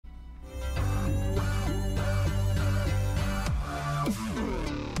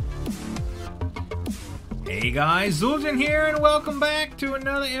Hey guys, Zuljan here, and welcome back to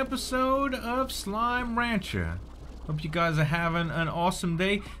another episode of Slime Rancher. Hope you guys are having an awesome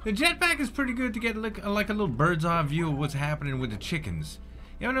day. The jetpack is pretty good to get like a little bird's eye view of what's happening with the chickens.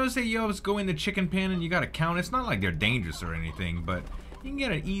 You ever notice that you always go in the chicken pen and you gotta count? It's not like they're dangerous or anything, but you can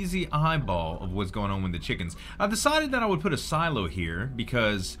get an easy eyeball of what's going on with the chickens. I decided that I would put a silo here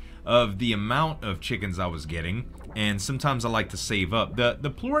because of the amount of chickens I was getting, and sometimes I like to save up.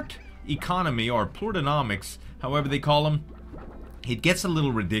 The Plort economy, or Plortonomics, however they call them, it gets a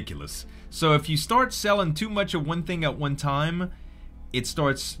little ridiculous. So if you start selling too much of one thing at one time, it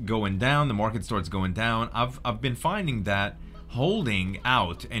starts going down, the market starts going down. I've been finding that holding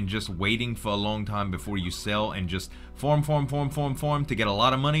out and just waiting for a long time before you sell and just farm to get a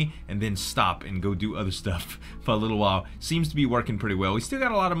lot of money and then stop and go do other stuff for a little while seems to be working pretty well. We still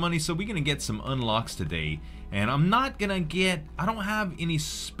got a lot of money, so we're gonna get some unlocks today. And I'm not gonna get, I don't have any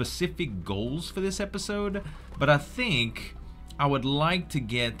specific goals for this episode, but I think I would like to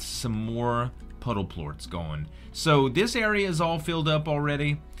get some more puddle plorts going. So this area is all filled up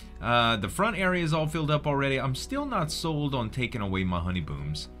already. The front area is all filled up already. I'm still not sold on taking away my honey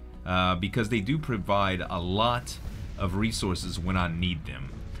booms because they do provide a lot of resources when I need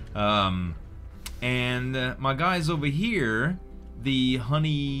them. And my guys over here, the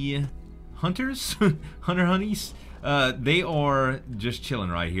honey hunters, hunter honeys, they are just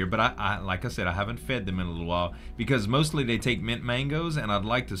chilling right here. But I like I said, I haven't fed them in a little while because mostly they take mint mangoes, and I'd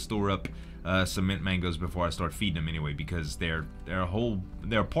like to store up some mint mangoes before I start feeding them anyway, because they're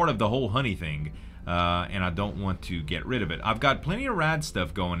part of the whole honey thing, and I don't want to get rid of it. I've got plenty of rad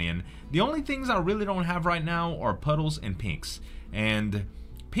stuff going in. The only things I really don't have right now are puddles and pinks, and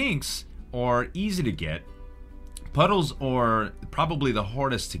pinks are easy to get. Puddles are probably the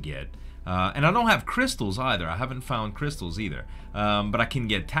hardest to get. And I don't have crystals either. I haven't found crystals either. But I can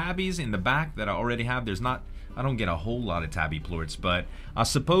get tabbies in the back that I already have. I don't get a whole lot of tabby plorts, but I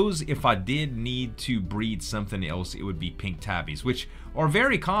suppose if I did need to breed something else, it would be pink tabbies, which are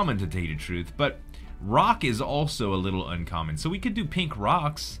very common, to tell you the truth. But rock is also a little uncommon, so we could do pink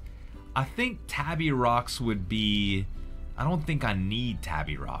rocks. I think tabby rocks would be... I don't think I need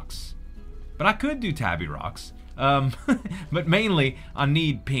tabby rocks, but I could do tabby rocks. But mainly I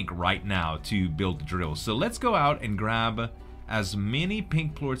need pink right now to build the drill. So let's go out and grab as many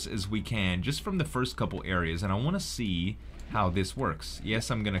pink plorts as we can just from the first couple areas, and I want to see how this works. Yes,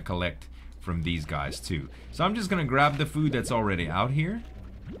 I'm gonna collect from these guys too. So I'm just gonna grab the food that's already out here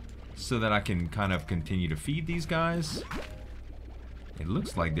so that I can kind of continue to feed these guys. It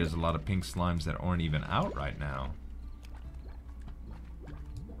looks like there's a lot of pink slimes that aren't even out right now.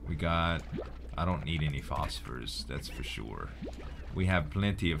 We got... I don't need any phosphors, that's for sure. We have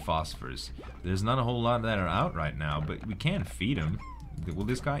plenty of phosphors. There's not a whole lot that are out right now, but we can feed them. Will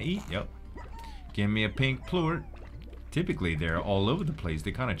this guy eat? Yep. Give me a pink plort. Typically, they're all over the place.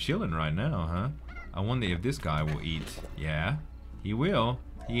 They're kind of chilling right now, huh? I wonder if this guy will eat. Yeah, he will.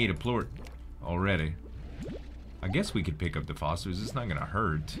 He ate a plort already. I guess we could pick up the phosphors. It's not gonna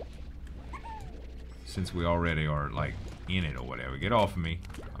hurt, since we already are, like, in it or whatever. Get off of me.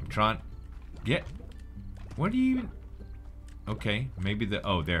 I'm trying... Get... Where do you even... Okay, maybe the...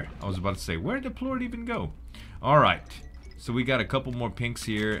 Oh, there. I was about to say, where did the plort even go? Alright. So we got a couple more pinks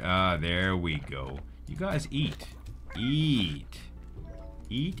here. There we go. You guys eat. Eat.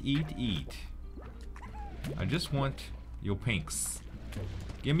 Eat. I just want your pinks.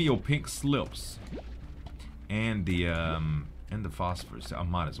 Give me your pink slips. And the phosphors. I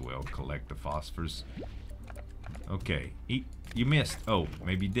might as well collect the phosphors. Okay. Eat. You missed. Oh,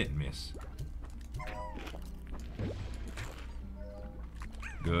 maybe you didn't miss.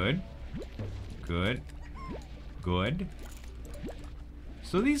 Good.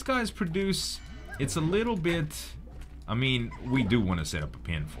 So these guys produce... It's a little bit... I mean, we do want to set up a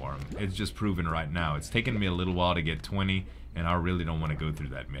pen for them. It's just proven right now. It's taken me a little while to get 20, and I really don't want to go through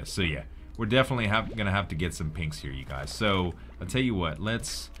that mess. So yeah, we're definitely gonna have to get some pinks here, you guys. So, I'll tell you what.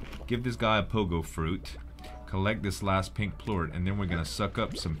 Let's give this guy a pogo fruit. Collect this last pink plort, and then we're gonna suck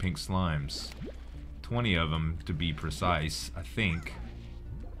up some pink slimes. 20 of them, to be precise, I think.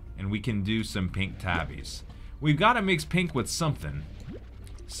 And we can do some pink tabbies. We've got to mix pink with something.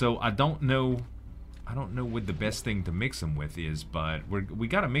 So I don't know what the best thing to mix them with is, but we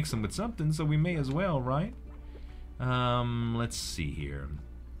got to mix them with something, so we may as well, right? Let's see here.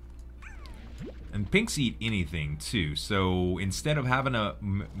 And pinks eat anything too, so instead of having to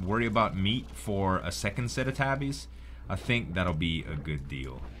worry about meat for a second set of tabbies, I think that'll be a good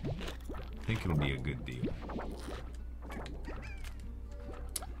deal. I think it'll be a good deal.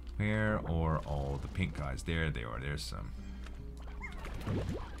 Where are all the pink guys? There they are. There's some.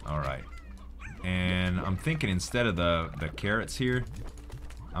 Alright. And I'm thinking instead of the carrots here,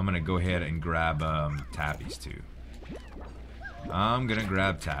 I'm gonna go ahead and grab tabbies too. I'm gonna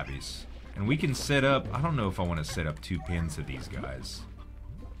grab tabbies. And we can set up, I don't know if I want to set up 2 pins of these guys.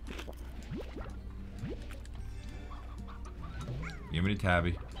 Give me the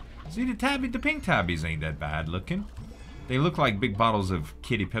tabby. See, the pink tabbies ain't that bad looking. They look like big bottles of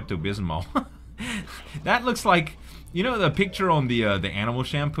Kitty Pepto-Bismol. That looks like, you know, the picture on the animal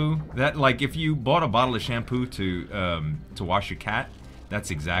shampoo. That, like, if you bought a bottle of shampoo to wash your cat,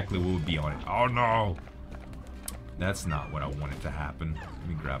 that's exactly what would be on it. Oh no, that's not what I wanted to happen. Let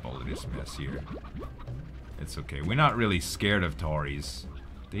me grab all of this mess here. It's okay. We're not really scared of Tories.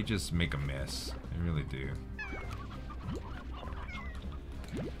 They just make a mess. They really do.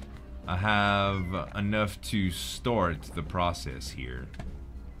 I have enough to start the process here.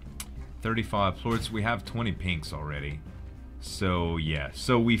 35 plorts. We have 20 pinks already. So yeah.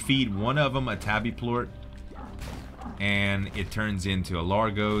 So we feed one of them a tabby plort, and it turns into a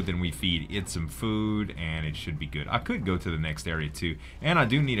largo. Then we feed it some food, and it should be good. I could go to the next area too, and I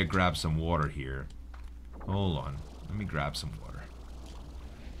do need to grab some water here. Hold on. Let me grab some water.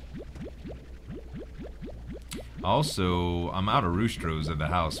 Also, I'm out of roostros at the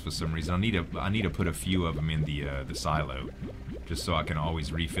house for some reason. I need to put a few of them in the silo, just so I can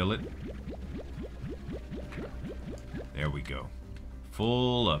always refill it. There we go.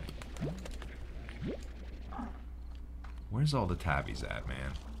 Full up. Where's all the tabbies at,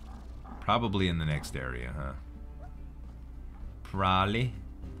 man? Probably in the next area, huh? Probably.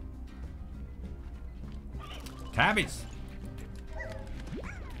 Tabbies!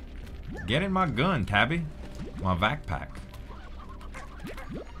 Get in my gun, tabby. My vacpack.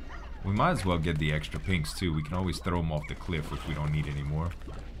 We might as well get the extra pinks too. We can always throw them off the cliff if we don't need any more.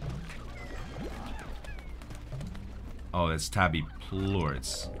 Oh, that's tabby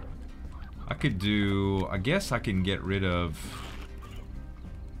plorts. I could do... I guess I can get rid of...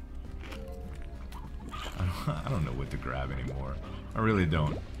 I don't know what to grab anymore. I really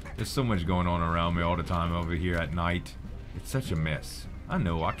don't. There's so much going on around me all the time over here at night. It's such a mess. I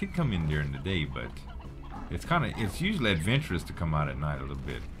know, I could come in during the day, but... It's usually adventurous to come out at night a little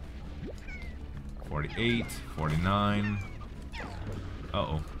bit. 48, 49.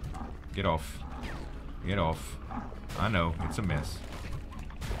 Uh-oh. Get off. Get off. I know, it's a mess.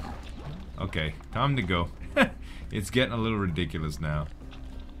 Okay, time to go. It's getting a little ridiculous now.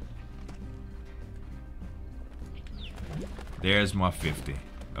 There's my 50.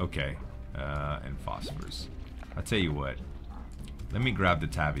 Okay. And phosphorus. I'll tell you what. Let me grab the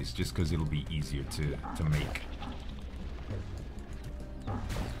tabbies just because it'll be easier to make.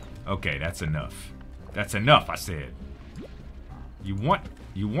 Okay, that's enough. That's enough, I said. You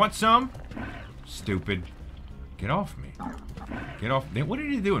want some? Stupid. Get off me. Get off. What are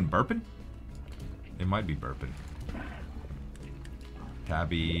you doing? Burping? It might be burping.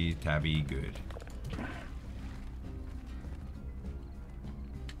 Tabby, good.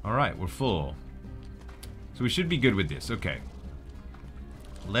 Alright, we're full. So we should be good with this. Okay.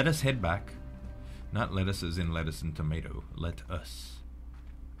 Let us head back. Not lettuce as in lettuce and tomato. Let us.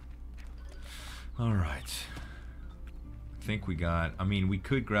 Alright. I think we got... I mean, we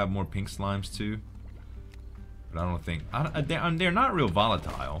could grab more pink slimes too. But I don't think... they're not real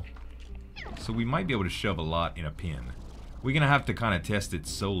volatile. So we might be able to shove a lot in a pin. We're going to have to kind of test it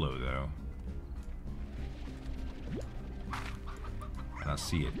solo though. And I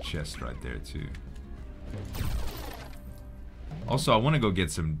see a chest right there too. Also, I want to go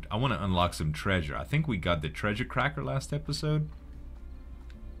get some... I want to unlock some treasure. I think we got the treasure cracker last episode.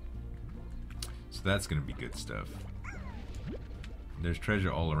 So that's going to be good stuff. There's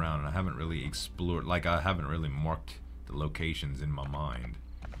treasure all around, and I haven't really explored... Like, I haven't really marked the locations in my mind.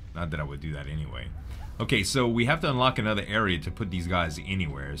 Not that I would do that anyway. Okay, so we have to unlock another area to put these guys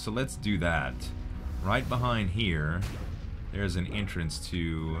anywhere. So let's do that. Right behind here, there's an entrance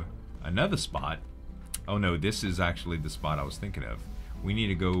to another spot. Oh no, this is actually the spot I was thinking of. We need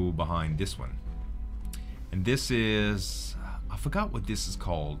to go behind this one. And this is... I forgot what this is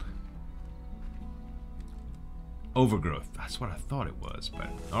called. Overgrowth. That's what I thought it was, but...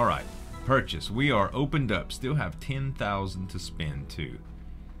 Alright. Purchase. We are opened up. Still have 10,000 to spend too.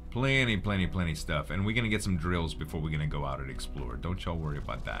 Plenty stuff. And we're going to get some drills before we're going to go out and explore. Don't y'all worry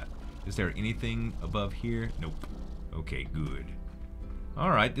about that. Is there anything above here? Nope. Okay, good.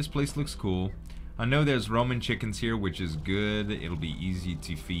 Alright, this place looks cool. I know there's Roman chickens here, which is good. It'll be easy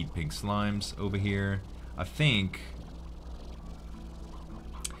to feed pink slimes over here. I think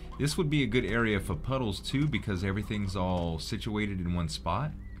this would be a good area for puddles too, because everything's all situated in one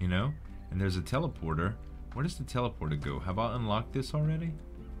spot, you know? And there's a teleporter. Where does the teleporter go? Have I unlocked this already?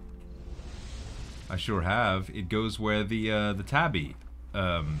 I sure have. It goes where the tabby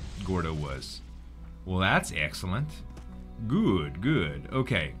Gordo was. Well, that's excellent. Good, good.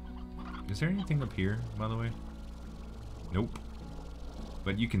 Okay. Is there anything up here, by the way? Nope.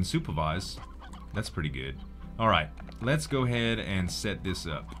 But you can supervise. That's pretty good. Alright, let's go ahead and set this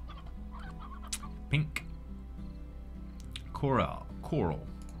up. Pink. Corral.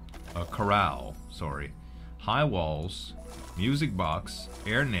 Corral, sorry. High walls. Music box.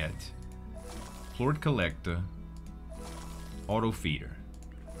 Air net. Plort collector. Auto feeder.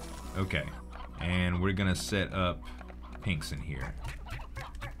 Okay. And we're gonna set up pinks in here.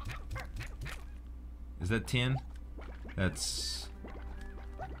 Is that 10? That's...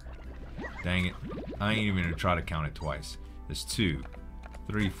 Dang it. I ain't even gonna try to count it twice. There's 2,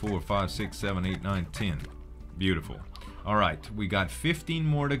 3, 4, 5, 6, 7, 8, 9, 10. Beautiful. Alright, we got 15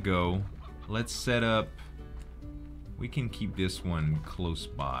 more to go. Let's set up... We can keep this one close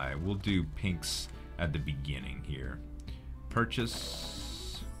by. We'll do pinks at the beginning here. Purchase...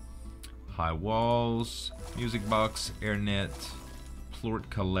 High walls, music box, air net, plort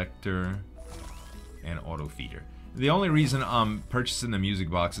collector, and auto feeder. The only reason I'm purchasing the music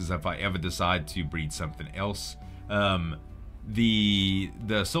box is if I ever decide to breed something else. The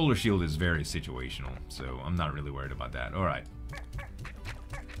solar shield is very situational, so I'm not really worried about that. Alright.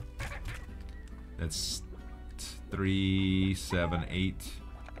 That's 3, 7, 8,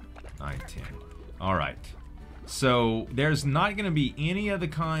 9, 10. Alright. So, there's not going to be any other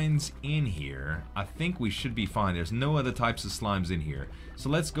kinds in here. I think we should be fine. There's no other types of slimes in here. So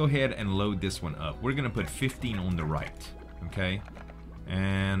let's go ahead and load this one up. We're going to put 15 on the right. Okay?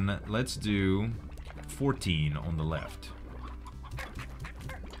 And let's do 14 on the left.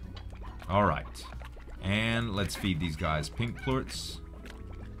 Alright. And let's feed these guys pink plorts.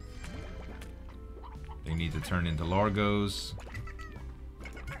 They need to turn into largos.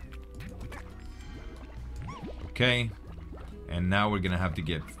 Okay, and now we're gonna have to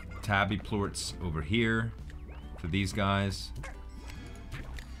get tabby plorts over here for these guys.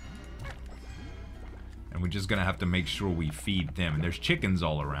 And we're just gonna have to make sure we feed them. And there's chickens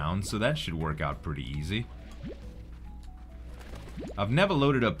all around, so that should work out pretty easy. I've never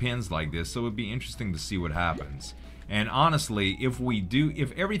loaded up pens like this, so it'd be interesting to see what happens. And honestly, if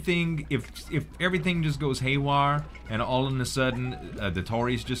everything just goes haywire and all of a sudden the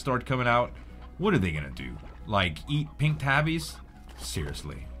Tories just start coming out, what are they gonna do? Like, eat pink tabbies?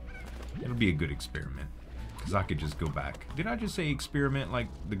 Seriously. It'll be a good experiment. Because I could just go back. Did I just say experiment like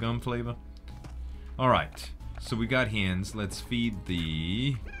the gum flavor? Alright. So we got hens. Let's feed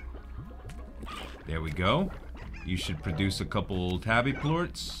the... There we go. You should produce a couple tabby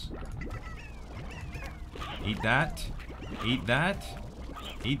plorts. Eat that. Eat that.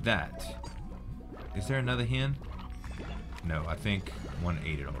 Eat that. Is there another hen? No, I think one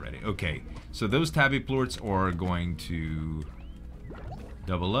ate it already. Okay. So those tabby plorts are going to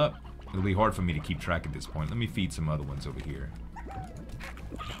double up. It'll be hard for me to keep track at this point. Let me feed some other ones over here.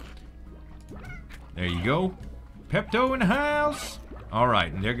 There you go. Pepto in the house.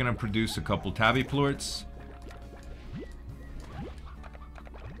 Alright, and they're going to produce a couple tabby plorts.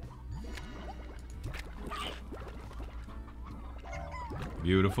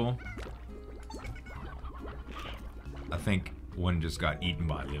 Beautiful. I think one just got eaten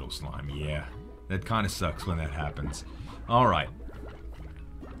by a little slime. Yeah, that kind of sucks when that happens. Alright.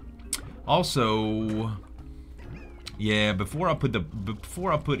 Also, yeah, before I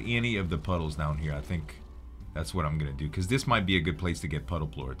put any of the puddles down here, I think that's what I'm gonna do, because this might be a good place to get puddle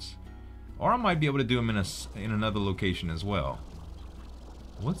plorts. Or I might be able to do them in another location as well.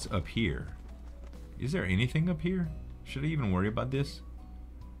 What's up here? Is there anything up here? Should I even worry about this?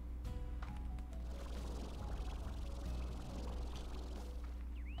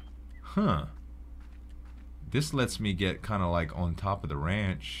 Huh. This lets me get kind of like on top of the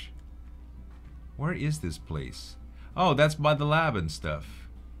ranch. Where is this place? Oh, that's by the lab and stuff.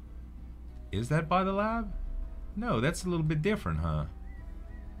 Is that by the lab? No, that's a little bit different, huh?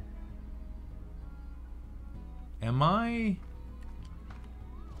 Am I...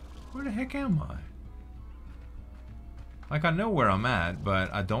 Where the heck am I? Like, I know where I'm at,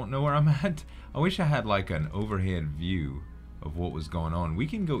 but I don't know where I'm at. I wish I had like an overhead view of what was going on. We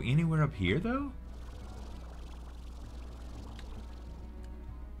can go anywhere up here, though?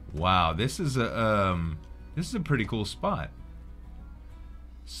 Wow, this is a pretty cool spot.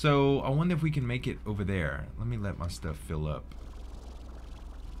 So, I wonder if we can make it over there. Let me let my stuff fill up.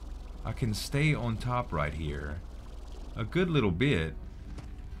 I can stay on top right here a good little bit.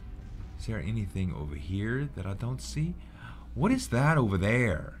 Is there anything over here that I don't see? What is that over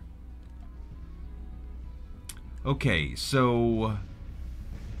there? Okay, so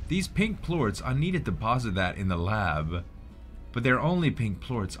These pink plorts, I need to deposit that in the lab. But they're only pink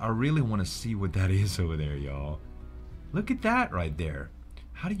plorts. I really want to see what that is over there, y'all. Look at that right there.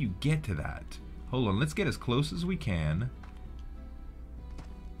 How do you get to that? Hold on, let's get as close as we can.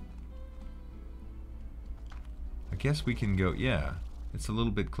 I guess we can go, yeah. It's a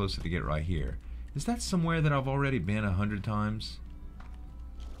little bit closer to get right here. Is that somewhere that I've already been 100 times?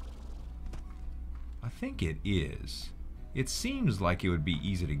 I think it is. It seems like it would be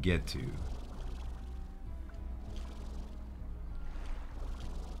easy to get to.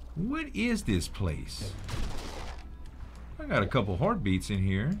 What is this place? I got a couple heartbeats in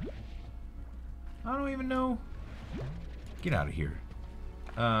here. I don't even know. Get out of here.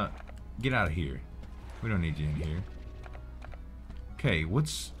 Get out of here. We don't need you in here. Okay,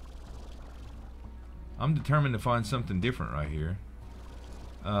 what's... I'm determined to find something different right here.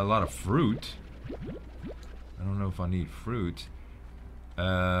 A lot of fruit. I don't know if I need fruit.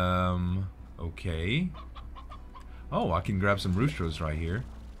 Okay. Oh, I can grab some roosters right here.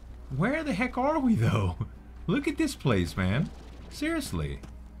 Where the heck are we, though? Look at this place, man. Seriously.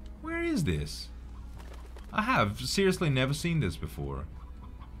 Where is this? I have seriously never seen this before.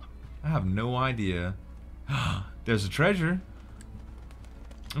 I have no idea. There's a treasure.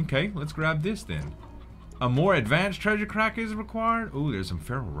 Okay, let's grab this then. A more advanced treasure crack is required. Oh, there's some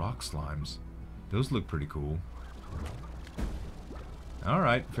feral rock slimes. Those look pretty cool.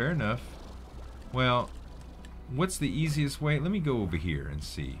 Alright, fair enough. Well, what's the easiest way? Let me go over here and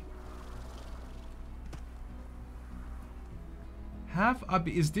see.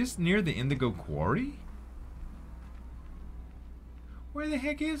 Is this near the Indigo Quarry? Where the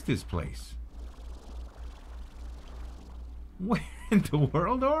heck is this place? Where in the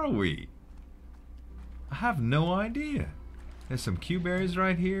world are we? I have no idea. There's some Q-berries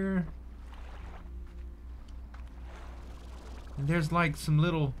right here. And there's like some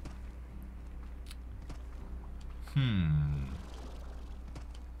little...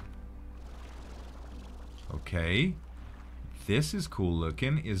 Okay. This is cool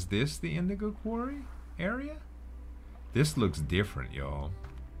looking. Is this the Indigo Quarry area? This looks different, y'all.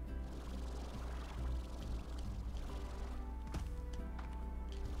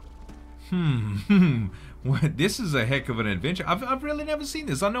 What? This is a heck of an adventure. I've really never seen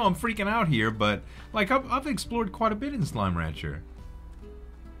this. I know I'm freaking out here, but like I've explored quite a bit in Slime Rancher.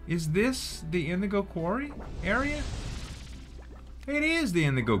 Is this the Indigo Quarry area? It is the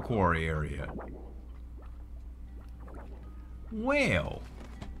Indigo Quarry area. Well,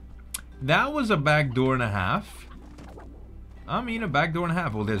 that was a back door and a half. I mean, a back door and a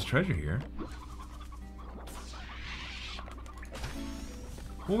half. Well, there's treasure here.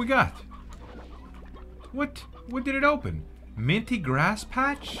 What we got? What did it open? Minty grass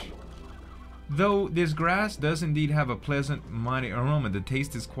patch? Though this grass does indeed have a pleasant, mighty aroma, the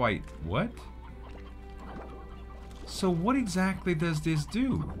taste is quite... What? So what exactly does this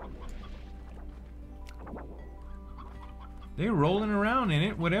do? They're rolling around in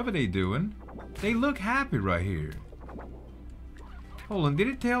it, whatever they're doing. They look happy right here. Hold on, did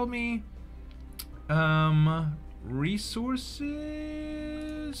it tell me? Resources?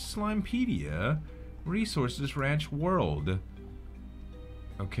 Slimepedia. Resources, Ranch World.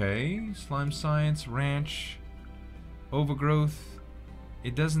 Okay, Slime Science, Ranch, Overgrowth.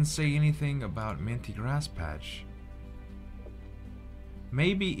 It doesn't say anything about Minty Grass Patch.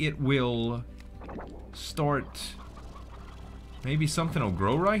 Maybe it will start... Maybe something will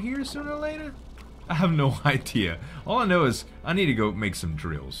grow right here sooner or later? I have no idea. All I know is I need to go make some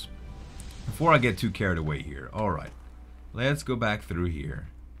drills before I get too carried away here. Alright, let's go back through here.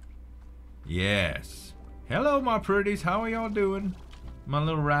 Yes. Hello, my pretties. How are y'all doing? My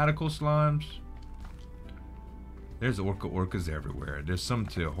little radical slimes. There's orcas everywhere. There's some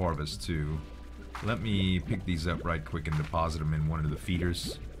to harvest too. Let me pick these up right quick and deposit them in one of the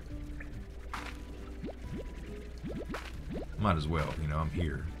feeders. Might as well, you know, I'm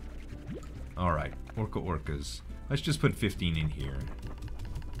here. Alright, orcas. Let's just put 15 in here.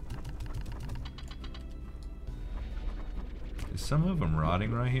 Is some of them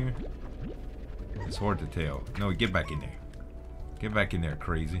rotting right here? It's hard to tell. No, get back in there. Get back in there,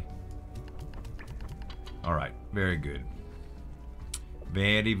 crazy. Alright, very good.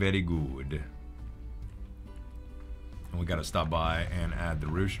 Very, very good. And we gotta stop by and add the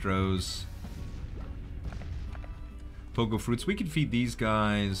roostros. Pogo fruits. We could feed these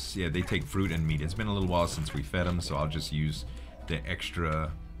guys. Yeah, they take fruit and meat. It's been a little while since we fed them, so I'll just use the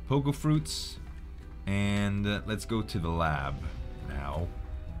extra pogo fruits. And let's go to the lab now.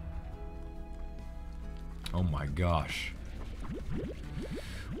 Oh my gosh.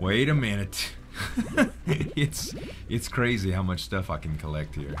 Wait a minute. it's crazy how much stuff I can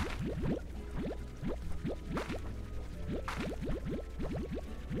collect here.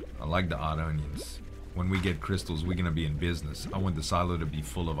 I like the odd onions. When we get crystals, we're gonna be in business. I want the silo to be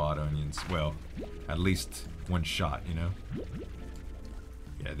full of odd onions. Well, at least one shot, you know?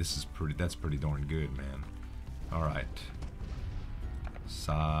 Yeah, that's pretty darn good, man. Alright.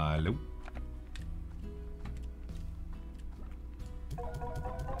 Silo.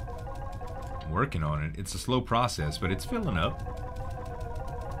 Working on it. It's a slow process, but it's filling up.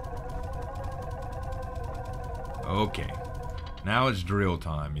 Okay. Now it's drill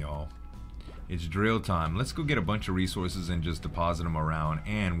time, y'all. It's drill time. Let's go get a bunch of resources and just deposit them around,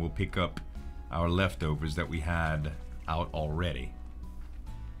 and we'll pick up our leftovers that we had out already.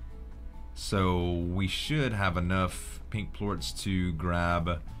 So we should have enough pink plorts to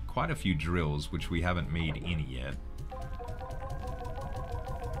grab quite a few drills, which we haven't made any yet.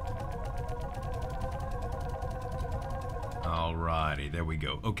 Alrighty, there we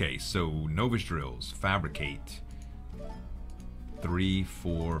go. Okay, so novice drills, fabricate. 3,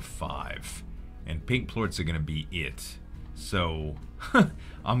 4, 5. And pink plorts are gonna be it. So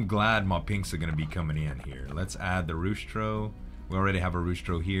I'm glad my pinks are gonna be coming in here. Let's add the roostro. We already have a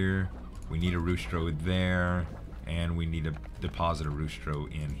roostro here. We need a roostro there. And we need to deposit a roostro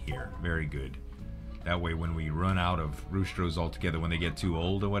in here. Very good. That way when we run out of roostros altogether, when they get too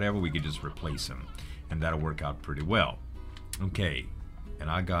old or whatever, we could just replace them. And that'll work out pretty well. Okay,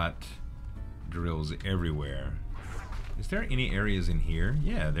 and I got drills everywhere. Is there any areas in here?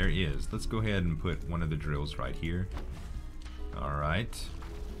 Yeah, there is. Let's go ahead and put one of the drills right here. Alright.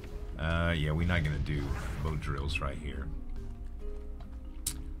 Yeah, we're not gonna do both drills right here.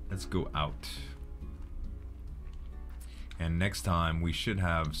 Let's go out. And next time we should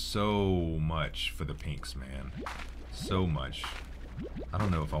have so much for the pinks, man. So much. I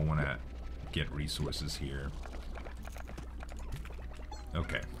don't know if I want to get resources here.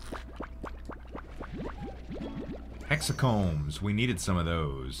 Okay. Hexacombs. We needed some of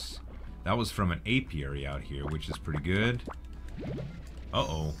those. That was from an apiary out here, which is pretty good.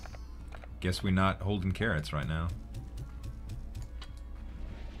 Uh-oh. Guess we're not holding carrots right now.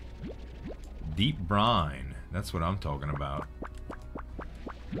 Deep brine. That's what I'm talking about.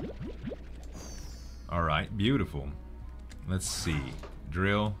 Alright, beautiful. Let's see.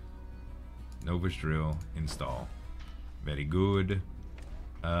 Drill. Novice drill. Install. Very good.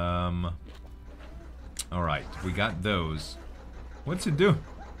 Alright, we got those. What's it do?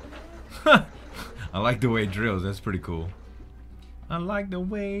 I like the way it drills. That's pretty cool. I like the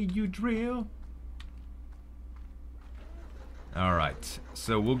way you drill. Alright,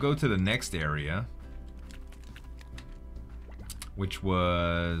 so we'll go to the next area, which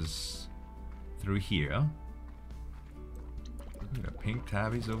was through here. Look at the pink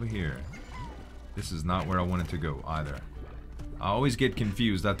tabbies over here. This is not where I wanted to go either. I always get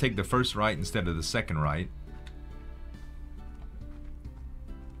confused. I take the first right instead of the second right.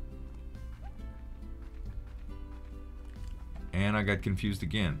 And I got confused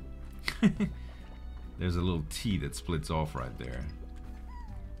again. There's a little T that splits off right there.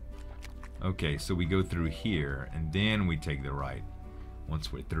 Okay, so we go through here, and then we take the right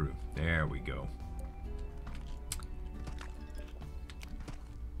once we're through. There we go.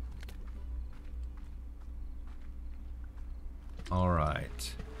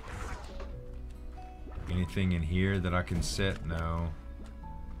 Alright. Anything in here that I can set? No.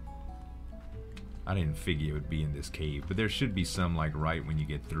 I didn't figure it would be in this cave, but there should be some like right when you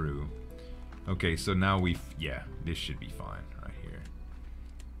get through. Okay, so now yeah, this should be fine right here.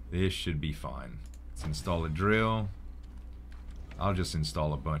 This should be fine. Let's install a drill. I'll just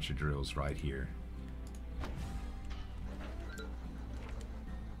install a bunch of drills right here.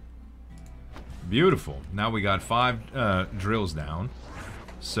 Beautiful. Now we got 5 drills down.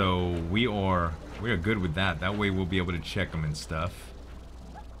 So we are good with that. That way we'll be able to check them and stuff.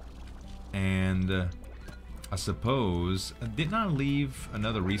 And I suppose, didn't I leave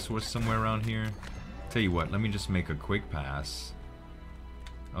another resource somewhere around here? Tell you what, let me just make a quick pass.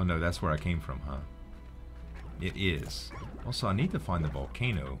 Oh no, that's where I came from, huh? It is. Also, I need to find the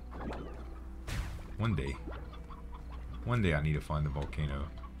volcano. One day. One day I need to find the volcano.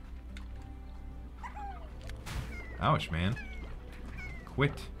 Ouch, man.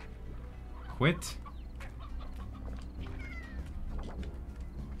 Quit. Quit.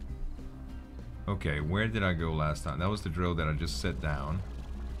 Okay, where did I go last time? That was the drill that I just set down.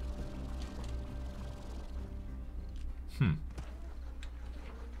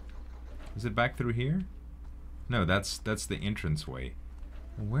 Is it back through here? No, that's the entranceway.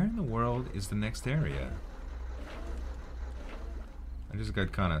 Where in the world is the next area? I just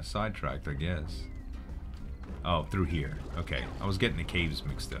got kind of sidetracked, I guess. Oh, through here. Okay, I was getting the caves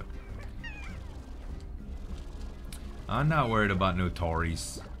mixed up. I'm not worried about no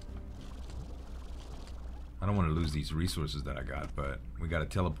Tories. I don't want to lose these resources that I got, but we got a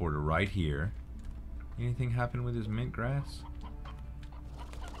teleporter right here. Anything happen with this mint grass?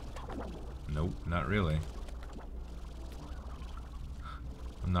 Nope, not really.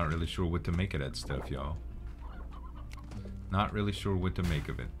 I'm not really sure what to make of that stuff, y'all. Not really sure what to make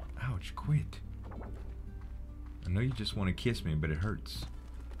of it. Ouch, quit. I know you just want to kiss me, but it hurts.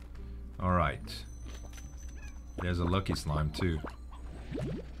 Alright. There's a lucky slime, too.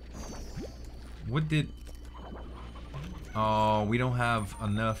 What did... Oh, we don't have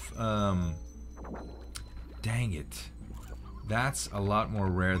enough, Dang it. That's a lot more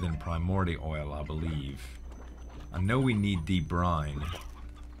rare than primordial oil, I believe. I know we need deep brine.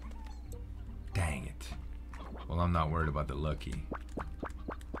 Dang it. Well, I'm not worried about the lucky.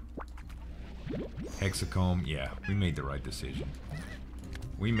 Hexacomb, yeah, we made the right decision.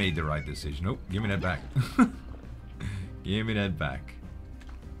 We made the right decision. Nope, give me that back. Give me that back.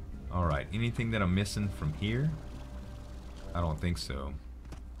 Alright, anything that I'm missing from here? I don't think so.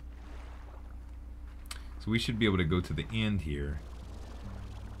 So we should be able to go to the end here.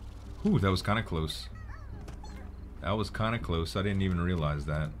 Ooh, that was kind of close. That was kind of close. I didn't even realize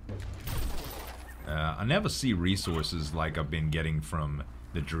that. I never see resources like I've been getting from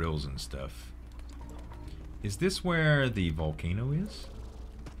the drills and stuff. Is this where the volcano is?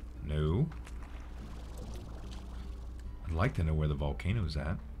 No. I'd like to know where the volcano is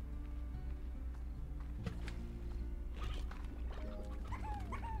at.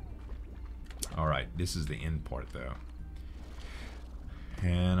 Alright, this is the end part though.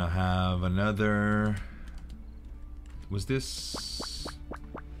 And I have another... Was this...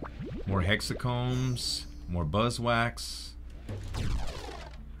 More hexacombs, more buzzwax,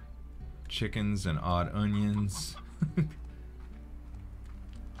 chickens and odd onions.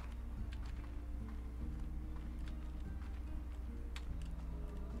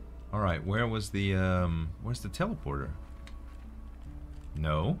 Alright, where's the teleporter?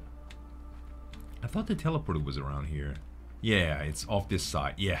 No. I thought the teleporter was around here. Yeah, it's off this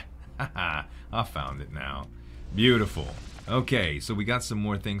side. Yeah, haha, I found it now. Beautiful. Okay, so we got some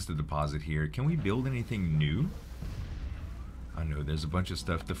more things to deposit here. Can we build anything new? I know there's a bunch of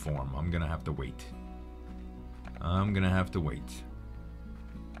stuff to form. I'm gonna have to wait. I'm gonna have to wait.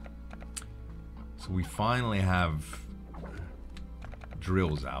 So we finally have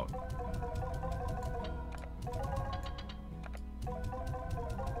drills out.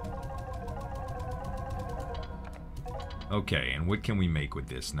 Okay, and what can we make with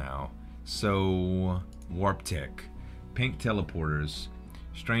this now? So, warp tech. Pink teleporters,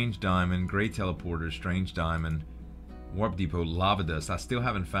 strange diamond, gray teleporters, strange diamond, warp depot, lava dust. I still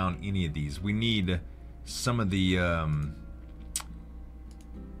haven't found any of these. We need some of the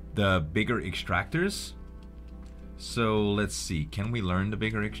bigger extractors. So let's see. Can we learn the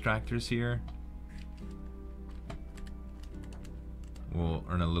bigger extractors here? We'll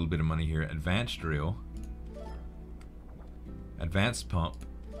earn a little bit of money here. Advanced drill, advanced pump,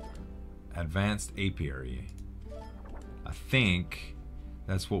 advanced apiary. I think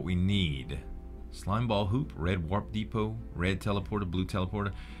that's what we need. Slime ball hoop, red warp depot, red teleporter, blue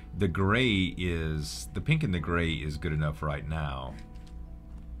teleporter. The gray is, the pink and the gray is good enough right now.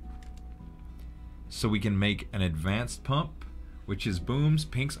 So we can make an advanced pump, which is booms,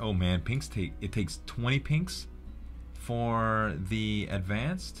 pinks. Oh man, pinks it takes 20 pinks for the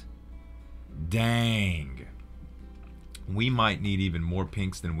advanced. Dang. We might need even more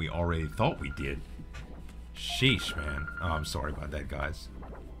pinks than we already thought we did. Sheesh, man. Oh, I'm sorry about that, guys.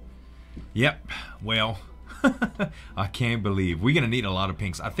 Yep, well, I can't believe. We're going to need a lot of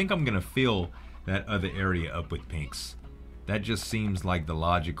pinks. I think I'm going to fill that other area up with pinks. That just seems like the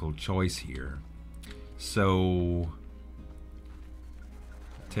logical choice here. So,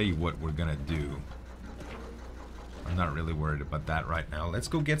 tell you what we're going to do. I'm not really worried about that right now. Let's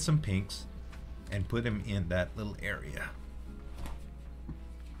go get some pinks and put them in that little area.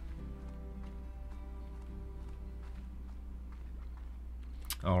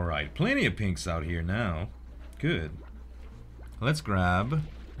 Alright, plenty of pinks out here now. Good. Let's grab.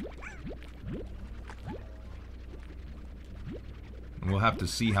 We'll have to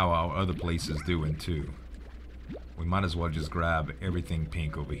see how our other place is doing too. We might as well just grab everything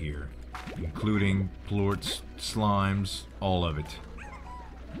pink over here, including plorts, slimes, all of it.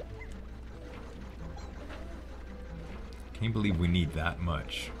 Can't believe we need that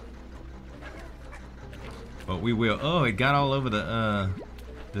much. But we will. Oh, it got all over the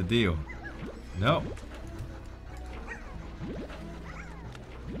deal. Nope.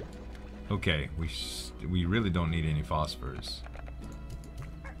 Okay, we really don't need any phosphorus.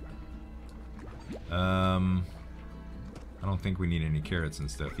 I don't think we need any carrots and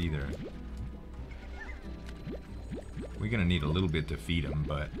stuff either. We're gonna need a little bit to feed them,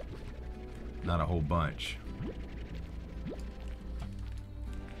 but not a whole bunch.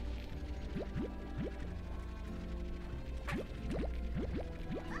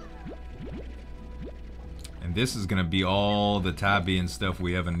 And this is gonna be all the tabby and stuff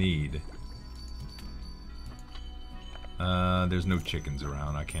we ever need. There's no chickens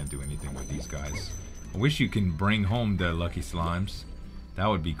around. I can't do anything with these guys. I wish you can bring home the lucky slimes. That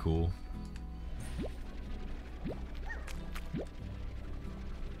would be cool.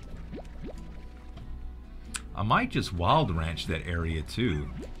 I might just wild ranch that area too.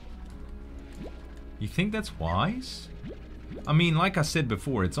 You think that's wise? I mean, like I said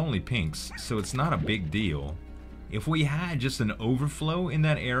before, it's only pinks, so it's not a big deal. If we had just an overflow in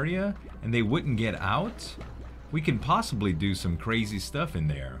that area and they wouldn't get out, we can possibly do some crazy stuff in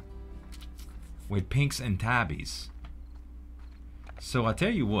there with pinks and tabbies. So I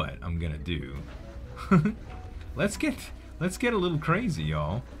tell you what I'm gonna do. let's get a little crazy,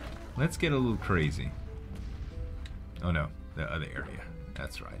 y'all. Let's get a little crazy. Oh no, the other area.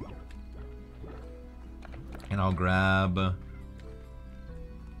 That's right. And I'll grab... we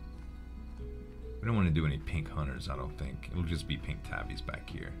don't want to do any pink hunters, I don't think. It'll just be pink tabbies back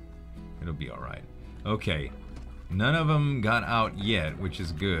here. It'll be alright. Okay. None of them got out yet, which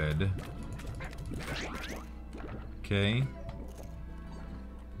is good. Okay.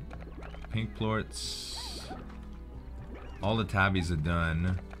 Pink plorts. All the tabbies are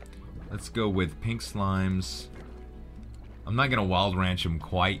done. Let's go with pink slimes. I'm not gonna wild ranch them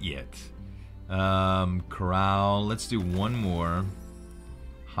quite yet. Corral. Let's do one more.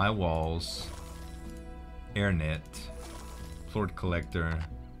 High walls. Air net. Plort collector.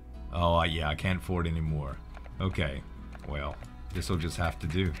 Oh yeah, I can't afford any more. Okay, well, this will just have to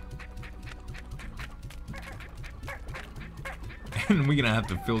do. And we're gonna have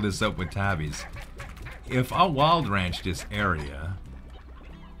to fill this up with tabbies. If I wild ranch this area,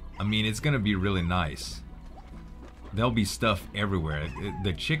 I mean, it's gonna be really nice. There'll be stuff everywhere.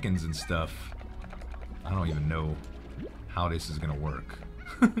 The chickens and stuff, I don't even know how this is gonna work.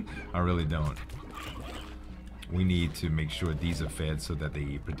 I really don't. We need to make sure these are fed so that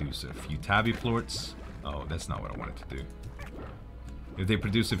they produce a few tabby plorts. Oh, that's not what I wanted to do. If they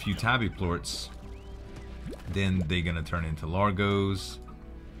produce a few tabby plorts, then they're gonna turn into largos,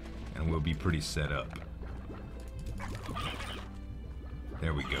 and we'll be pretty set up.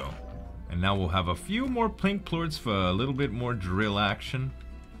 There we go. And now we'll have a few more pink plorts for a little bit more drill action.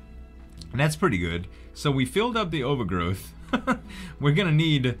 And that's pretty good. So we filled up the overgrowth. We're gonna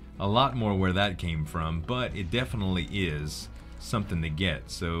need a lot more where that came from, but it definitely is something to get.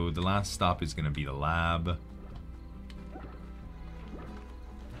 So the last stop is gonna be the lab.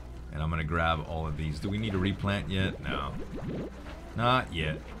 And I'm gonna grab all of these. Do we need to replant yet? No. Not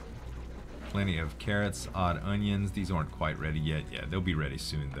yet. Plenty of carrots, odd onions. These aren't quite ready yet. Yeah, they'll be ready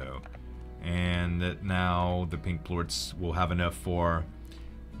soon though. And now the pink plorts will have enough for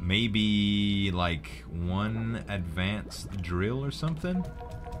maybe like one advanced drill or something,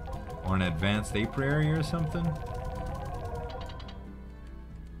 or an advanced apiary or something.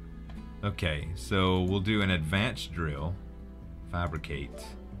 Okay, so we'll do an advanced drill, fabricate,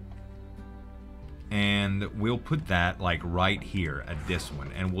 and we'll put that like right here at this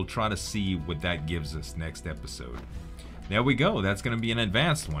one, and we'll try to see what that gives us next episode. There we go. That's gonna be an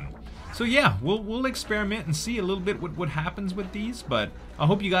advanced one. So yeah, we'll experiment and see a little bit what happens with these, but I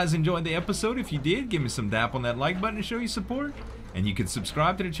hope you guys enjoyed the episode. If you did, give me some dap on that like button to show your support, and you can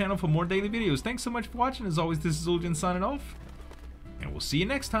subscribe to the channel for more daily videos. Thanks so much for watching. As always, this is Uljan signing off, and we'll see you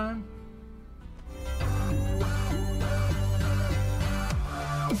next time.